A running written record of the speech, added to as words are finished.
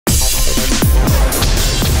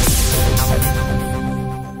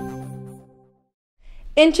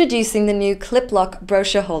Introducing the new Cliplock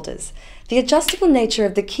brochure holders. The adjustable nature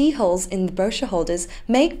of the keyholes in the brochure holders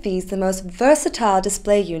make these the most versatile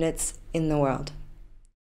display units in the world.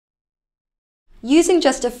 Using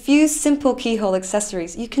just a few simple keyhole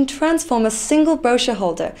accessories, you can transform a single brochure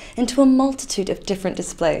holder into a multitude of different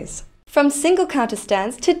displays. From single counter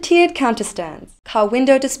stands to tiered counter stands, car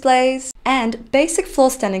window displays, and basic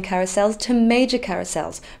floor standing carousels to major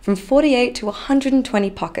carousels from 48 to 120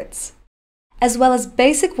 pockets, as well as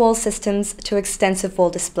basic wall systems to extensive wall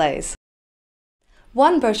displays.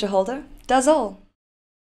 One brochure holder does all.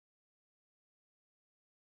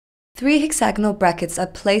 3 hexagonal brackets are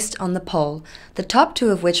placed on the pole, the top 2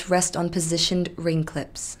 of which rest on positioned ring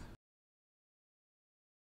clips.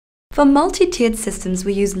 For multi-tiered systems,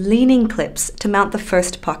 we use leaning clips to mount the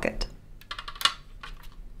first pocket.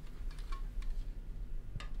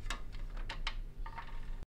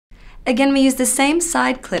 Again, we use the same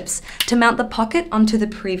side clips to mount the pocket onto the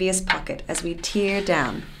previous pocket as we tier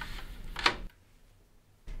down.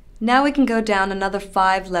 Now we can go down another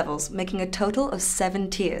 5 levels, making a total of 7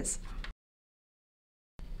 tiers.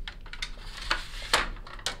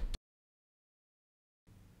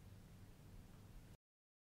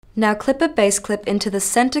 Now clip a base clip into the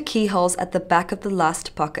center keyholes at the back of the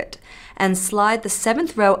last pocket and slide the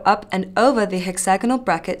 7th row up and over the hexagonal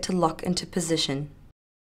bracket to lock into position.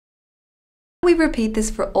 We repeat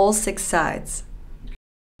this for all 6 sides.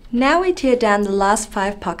 Now we tier down the last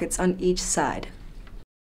 5 pockets on each side.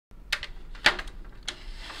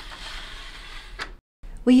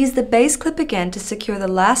 We use the base clip again to secure the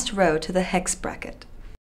last row to the hex bracket.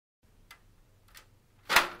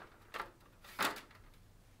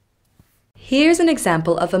 Here's an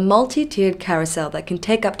example of a multi-tiered carousel that can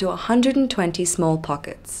take up to 120 small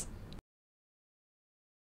pockets.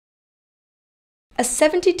 A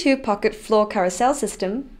 72-pocket floor carousel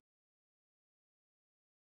system